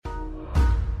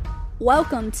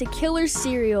Welcome to Killer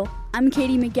Serial. I'm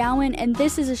Katie McGowan, and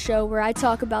this is a show where I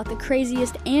talk about the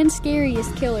craziest and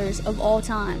scariest killers of all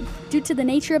time. Due to the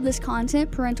nature of this content,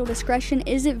 parental discretion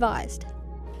is advised.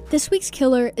 This week's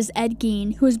killer is Ed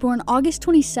Gein, who was born August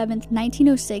 27,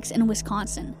 1906 in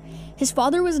Wisconsin. His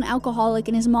father was an alcoholic,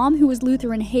 and his mom, who was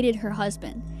Lutheran, hated her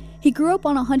husband. He grew up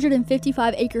on a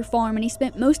 155-acre farm, and he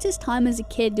spent most of his time as a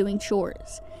kid doing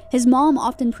chores. His mom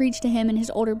often preached to him and his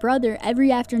older brother every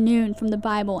afternoon from the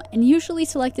Bible, and usually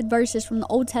selected verses from the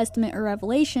Old Testament or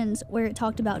Revelations where it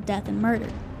talked about death and murder.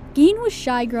 Gein was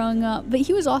shy growing up, but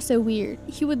he was also weird.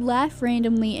 He would laugh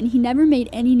randomly, and he never made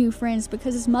any new friends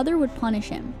because his mother would punish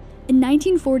him. In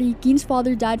 1940, Gein's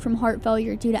father died from heart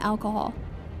failure due to alcohol.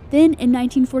 Then, in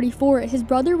 1944, his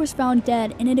brother was found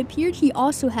dead, and it appeared he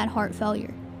also had heart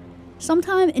failure.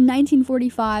 Sometime in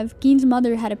 1945, Gein's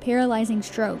mother had a paralyzing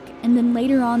stroke, and then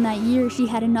later on that year she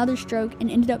had another stroke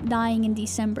and ended up dying in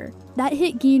December. That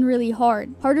hit Gein really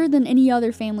hard, harder than any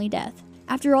other family death.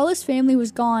 After all his family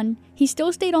was gone, he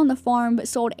still stayed on the farm but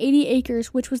sold 80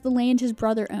 acres, which was the land his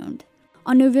brother owned.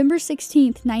 On November 16,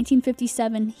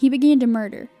 1957, he began to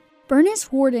murder.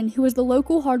 Bernice Warden, who was the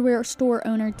local hardware store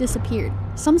owner, disappeared.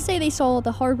 Some say they saw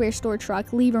the hardware store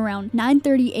truck leave around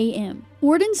 9:30 a.m.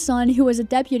 Warden's son, who was a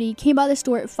deputy, came by the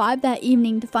store at 5 that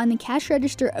evening to find the cash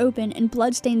register open and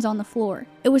bloodstains on the floor.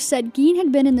 It was said Gein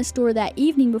had been in the store that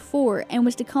evening before and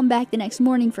was to come back the next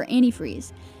morning for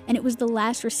antifreeze, and it was the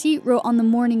last receipt wrote on the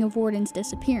morning of Warden's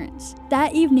disappearance.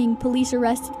 That evening, police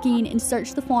arrested Gein and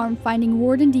searched the farm, finding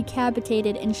Warden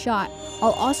decapitated and shot,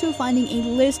 while also finding a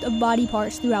list of body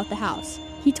parts throughout the house.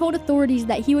 He told authorities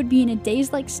that he would be in a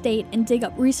dazed-like state and dig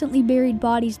up recently buried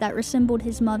bodies that resembled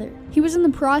his mother. He was in the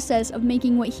process of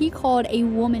making what he called a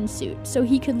woman suit, so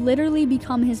he could literally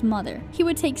become his mother. He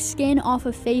would take skin off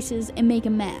of faces and make a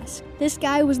mask. This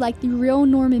guy was like the real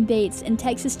Norman Bates and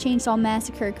Texas Chainsaw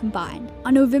Massacre combined.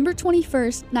 On November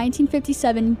 21st,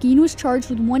 1957, Gein was charged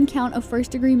with 1 count of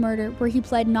first-degree murder where he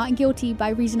pled not guilty by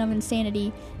reason of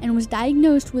insanity and was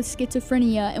diagnosed with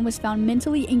schizophrenia and was found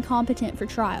mentally incompetent for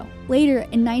trial. Later,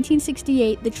 in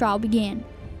 1968, the trial began.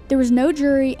 There was no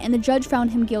jury and the judge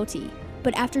found him guilty.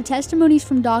 But after testimonies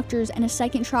from doctors and a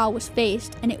second trial was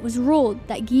faced, and it was ruled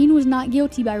that Gein was not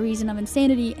guilty by reason of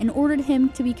insanity and ordered him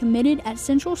to be committed at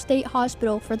Central State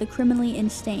Hospital for the criminally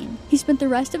insane. He spent the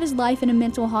rest of his life in a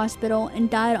mental hospital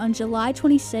and died on July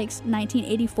 26,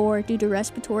 1984 due to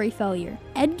respiratory failure.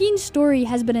 Ed Gein's story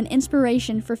has been an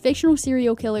inspiration for fictional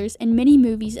serial killers in many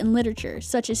movies and literature,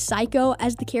 such as Psycho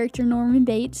as the character Norman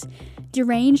Bates,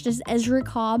 Deranged as Ezra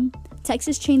Cobb,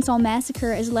 Texas Chainsaw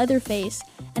Massacre as Leatherface,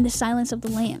 and The Silence of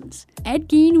the Lambs. Ed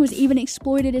Gein was even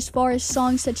exploited as far as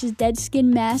songs such as Dead Skin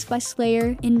Mask by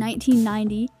Slayer in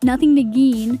 1990, Nothing to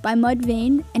Gein by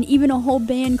Mudvayne, and even a whole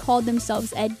band called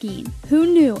themselves Ed Gein. Who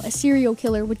knew a serial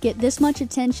killer would get this much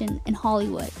attention in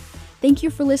Hollywood? Thank you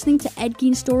for listening to Ed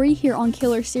Gein's story here on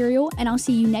Killer Serial, and I'll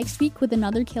see you next week with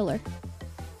another killer.